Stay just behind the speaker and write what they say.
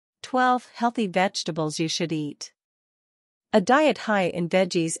12 Healthy vegetables you should eat. A diet high in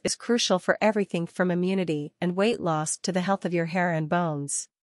veggies is crucial for everything from immunity and weight loss to the health of your hair and bones.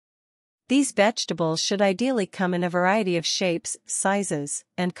 These vegetables should ideally come in a variety of shapes, sizes,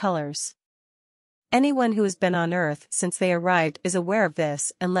 and colors. Anyone who has been on Earth since they arrived is aware of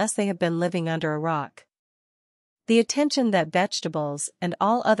this unless they have been living under a rock. The attention that vegetables and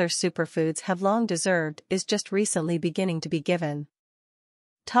all other superfoods have long deserved is just recently beginning to be given.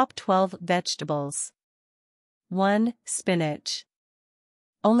 Top 12 vegetables. 1. Spinach.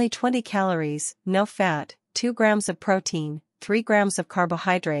 Only 20 calories, no fat, 2 grams of protein, 3 grams of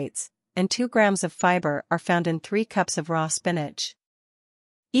carbohydrates, and 2 grams of fiber are found in 3 cups of raw spinach.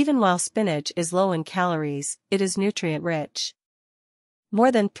 Even while spinach is low in calories, it is nutrient-rich.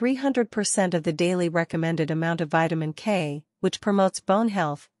 More than 300% of the daily recommended amount of vitamin K, which promotes bone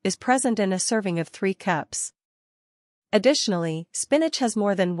health, is present in a serving of 3 cups. Additionally, spinach has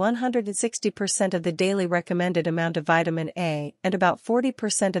more than 160% of the daily recommended amount of vitamin A and about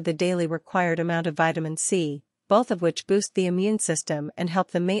 40% of the daily required amount of vitamin C, both of which boost the immune system and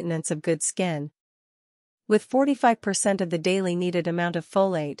help the maintenance of good skin. With 45% of the daily needed amount of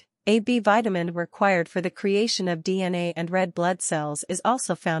folate, a B vitamin required for the creation of DNA and red blood cells is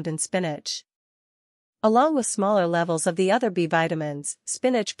also found in spinach. Along with smaller levels of the other B vitamins,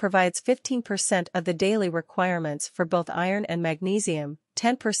 spinach provides 15% of the daily requirements for both iron and magnesium,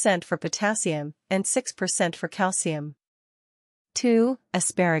 10% for potassium, and 6% for calcium. 2.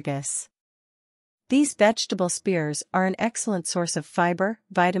 Asparagus. These vegetable spears are an excellent source of fiber,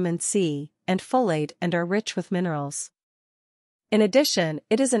 vitamin C, and folate and are rich with minerals. In addition,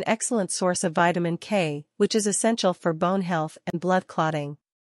 it is an excellent source of vitamin K, which is essential for bone health and blood clotting.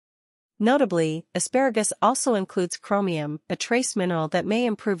 Notably, asparagus also includes chromium, a trace mineral that may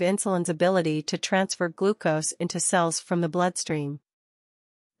improve insulin's ability to transfer glucose into cells from the bloodstream.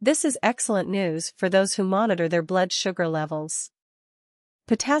 This is excellent news for those who monitor their blood sugar levels.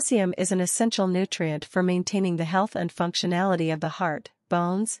 Potassium is an essential nutrient for maintaining the health and functionality of the heart,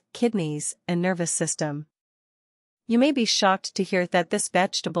 bones, kidneys, and nervous system. You may be shocked to hear that this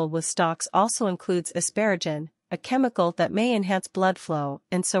vegetable with stalks also includes asparagine, a chemical that may enhance blood flow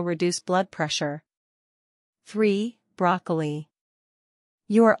and so reduce blood pressure. 3. Broccoli.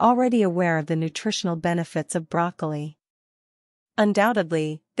 You are already aware of the nutritional benefits of broccoli.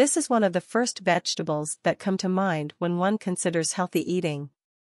 Undoubtedly, this is one of the first vegetables that come to mind when one considers healthy eating.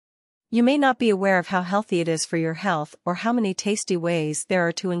 You may not be aware of how healthy it is for your health or how many tasty ways there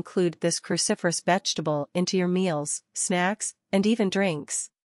are to include this cruciferous vegetable into your meals, snacks, and even drinks.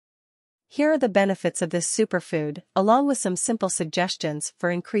 Here are the benefits of this superfood, along with some simple suggestions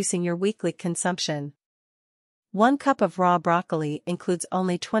for increasing your weekly consumption. 1 cup of raw broccoli includes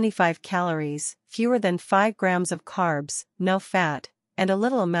only 25 calories, fewer than 5 grams of carbs, no fat, and a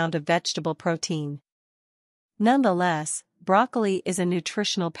little amount of vegetable protein. Nonetheless, broccoli is a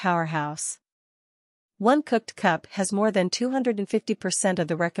nutritional powerhouse. 1 cooked cup has more than 250% of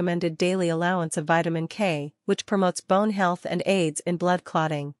the recommended daily allowance of vitamin K, which promotes bone health and aids in blood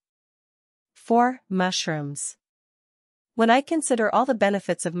clotting. 4. Mushrooms. When I consider all the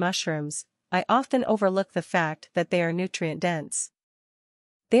benefits of mushrooms, I often overlook the fact that they are nutrient-dense.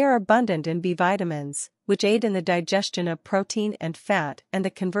 They are abundant in B vitamins, which aid in the digestion of protein and fat and the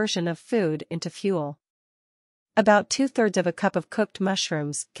conversion of food into fuel. About 2/3 of a cup of cooked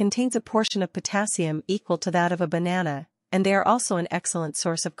mushrooms contains a portion of potassium equal to that of a banana, and they are also an excellent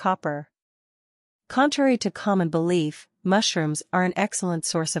source of copper. Contrary to common belief, mushrooms are an excellent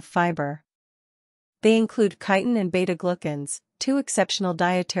source of fiber. They include chitin and beta-glucans, 2 exceptional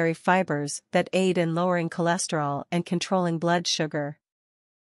dietary fibers that aid in lowering cholesterol and controlling blood sugar.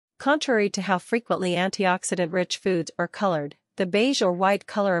 Contrary to how frequently antioxidant-rich foods are colored, the beige or white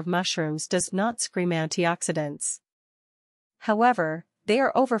color of mushrooms does not scream antioxidants. However, they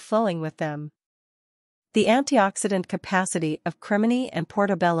are overflowing with them. The antioxidant capacity of crimini and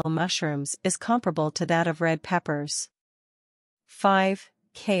portobello mushrooms is comparable to that of red peppers. 5.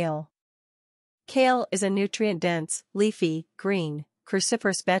 Kale. Kale is a nutrient-dense, leafy, green,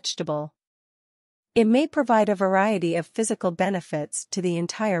 cruciferous vegetable. It may provide a variety of physical benefits to the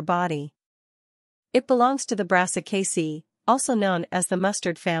entire body. It belongs to the Brassicaceae, also known as the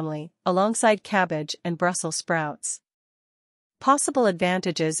mustard family, alongside cabbage and Brussels sprouts. Possible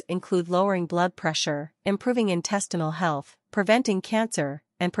advantages include lowering blood pressure, improving intestinal health, preventing cancer,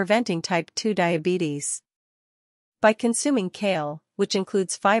 and preventing type 2 diabetes. By consuming kale, which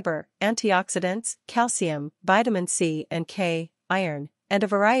includes fiber, antioxidants, calcium, vitamin C and K, iron, and a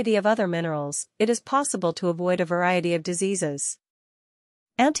variety of other minerals, it is possible to avoid a variety of diseases.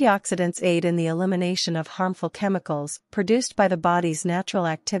 Antioxidants aid in the elimination of harmful chemicals produced by the body's natural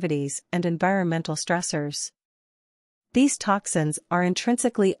activities and environmental stressors. These toxins are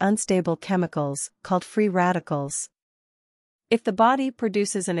intrinsically unstable chemicals called free radicals. If the body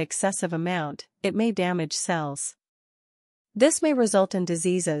produces an excessive amount, it may damage cells. This may result in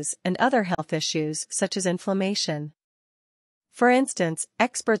diseases and other health issues such as inflammation. For instance,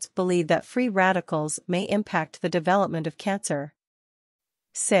 experts believe that free radicals may impact the development of cancer.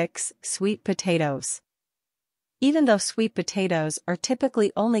 6. Sweet potatoes. Even though sweet potatoes are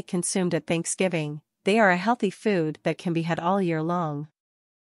typically only consumed at Thanksgiving, they are a healthy food that can be had all year long.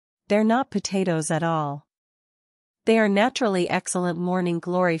 They're not potatoes at all. They are naturally excellent morning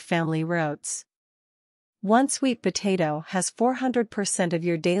glory family roots. One sweet potato has 400% of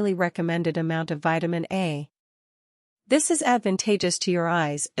your daily recommended amount of vitamin A. This is advantageous to your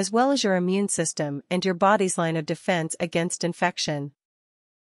eyes as well as your immune system and your body's line of defense against infection.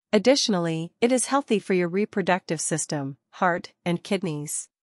 Additionally, it is healthy for your reproductive system, heart, and kidneys.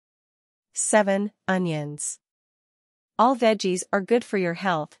 7. Onions. All veggies are good for your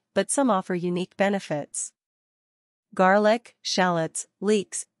health, but some offer unique benefits. Garlic, shallots,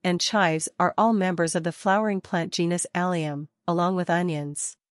 leeks, and chives are all members of the flowering plant genus Allium, along with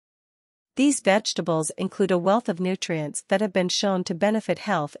onions. These vegetables include a wealth of nutrients that have been shown to benefit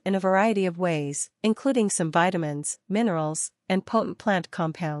health in a variety of ways, including some vitamins, minerals, and potent plant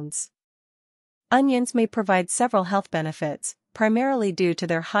compounds. Onions may provide several health benefits, primarily due to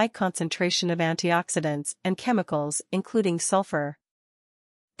their high concentration of antioxidants and chemicals including sulfur.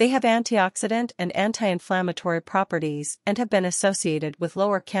 They have antioxidant and anti-inflammatory properties and have been associated with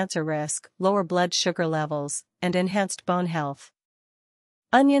lower cancer risk, lower blood sugar levels, and enhanced bone health.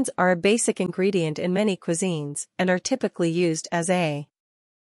 Onions are a basic ingredient in many cuisines and are typically used as a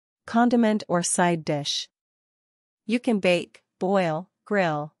condiment or side dish. You can bake, boil,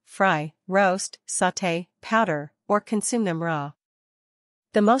 grill, fry, roast, sauté, powder, or consume them raw.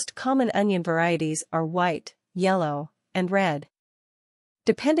 The most common onion varieties are white, yellow, and red.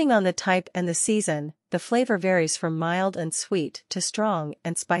 Depending on the type and the season, the flavor varies from mild and sweet to strong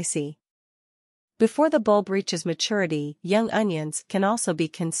and spicy. Before the bulb reaches maturity, young onions can also be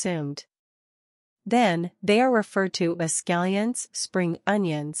consumed. Then, they are referred to as scallions, spring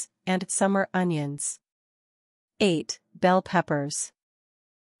onions, and summer onions. 8. Bell peppers.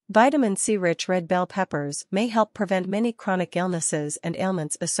 Vitamin C-rich red bell peppers may help prevent many chronic illnesses and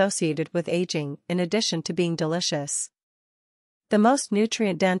ailments associated with aging, in addition to being delicious. The most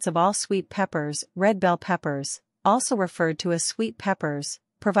nutrient-dense of all sweet peppers, red bell peppers, also referred to as sweet peppers,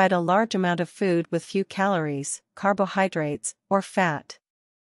 provide a large amount of food with few calories, carbohydrates, or fat.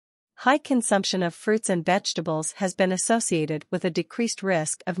 High consumption of fruits and vegetables has been associated with a decreased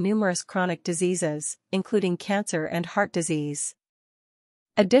risk of numerous chronic diseases, including cancer and heart disease.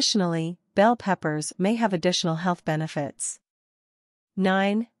 Additionally, bell peppers may have additional health benefits.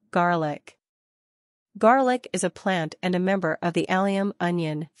 9. Garlic. Garlic is a plant and a member of the Allium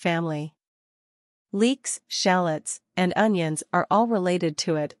onion family. Leeks, shallots, and onions are all related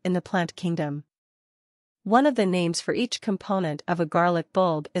to it in the plant kingdom. One of the names for each component of a garlic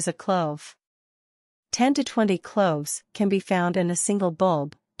bulb is a clove. 10 to 20 cloves can be found in a single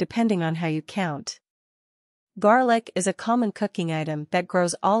bulb, depending on how you count. Garlic is a common cooking item that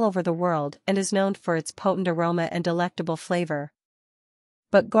grows all over the world and is known for its potent aroma and delectable flavor.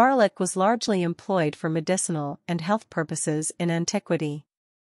 But garlic was largely employed for medicinal and health purposes in antiquity.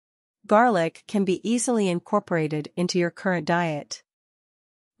 Garlic can be easily incorporated into your current diet.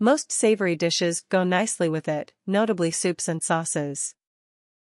 Most savory dishes go nicely with it, notably soups and sauces.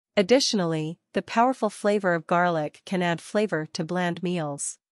 Additionally, the powerful flavor of garlic can add flavor to bland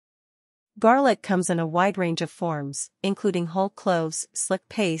meals. Garlic comes in a wide range of forms, including whole cloves, slick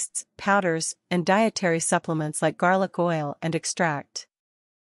pastes, powders, and dietary supplements like garlic oil and extract.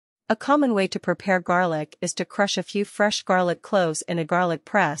 A common way to prepare garlic is to crush a few fresh garlic cloves in a garlic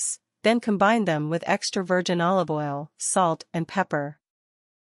press, then combine them with extra virgin olive oil, salt, and pepper.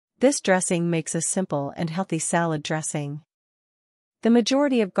 This dressing makes a simple and healthy salad dressing. The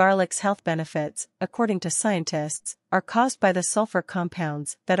majority of garlic's health benefits, according to scientists, are caused by the sulfur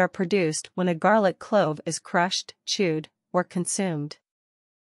compounds that are produced when a garlic clove is crushed, chewed, or consumed.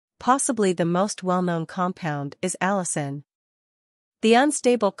 Possibly the most well-known compound is allicin. The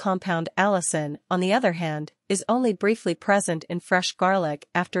unstable compound allicin, on the other hand, is only briefly present in fresh garlic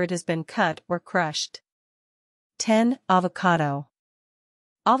after it has been cut or crushed. 10. Avocado.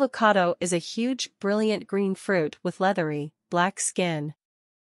 Avocado is a huge, brilliant green fruit with leathery, black skin.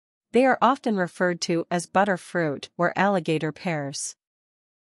 They are often referred to as butter fruit or alligator pears.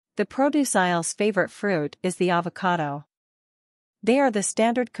 The produce aisle's favorite fruit is the avocado. They are the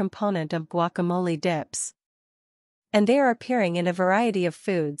standard component of guacamole dips. And they are appearing in a variety of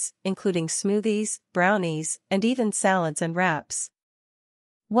foods, including smoothies, brownies, and even salads and wraps.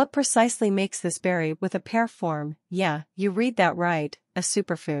 What precisely makes this berry with a pear form? Yeah, you read that right, a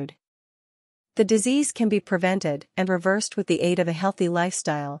superfood. The disease can be prevented and reversed with the aid of a healthy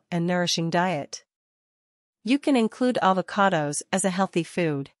lifestyle and nourishing diet. You can include avocados as a healthy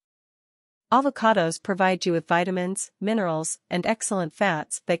food. Avocados provide you with vitamins, minerals, and excellent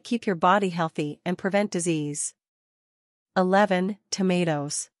fats that keep your body healthy and prevent disease. 11.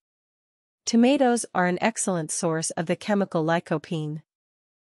 Tomatoes. Tomatoes are an excellent source of the chemical lycopene.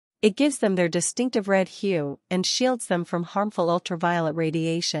 It gives them their distinctive red hue and shields them from harmful ultraviolet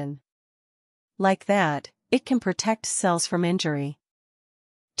radiation. Like that, it can protect cells from injury.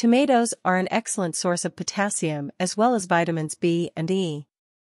 Tomatoes are an excellent source of potassium as well as vitamins B and E.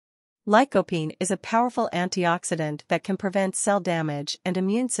 Lycopene is a powerful antioxidant that can prevent cell damage and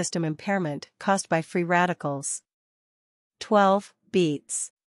immune system impairment caused by free radicals. 12. Beets.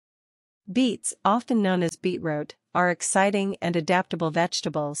 Beets, often known as beetroot, are exciting and adaptable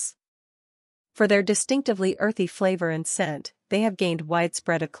vegetables. For their distinctively earthy flavor and scent, they have gained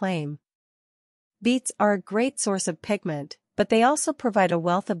widespread acclaim. Beets are a great source of pigment, but they also provide a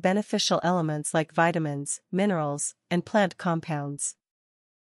wealth of beneficial elements like vitamins, minerals, and plant compounds.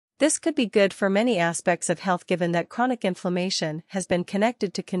 This could be good for many aspects of health given that chronic inflammation has been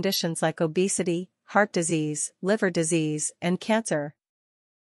connected to conditions like obesity, heart disease, liver disease, and cancer.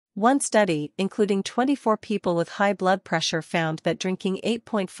 One study, including 24 people with high blood pressure, found that drinking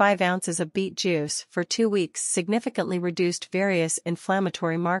 8.5 ounces of beet juice for 2 weeks significantly reduced various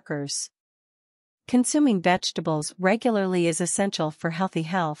inflammatory markers. Consuming vegetables regularly is essential for healthy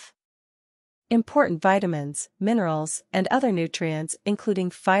health. Important vitamins, minerals, and other nutrients, including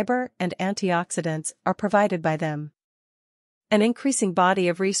fiber and antioxidants, are provided by them. An increasing body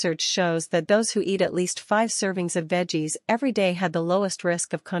of research shows that those who eat at least 5 servings of veggies every day had the lowest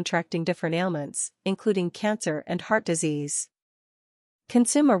risk of contracting different ailments, including cancer and heart disease.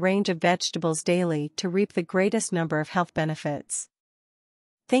 Consume a range of vegetables daily to reap the greatest number of health benefits.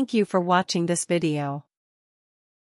 Thank you for watching this video.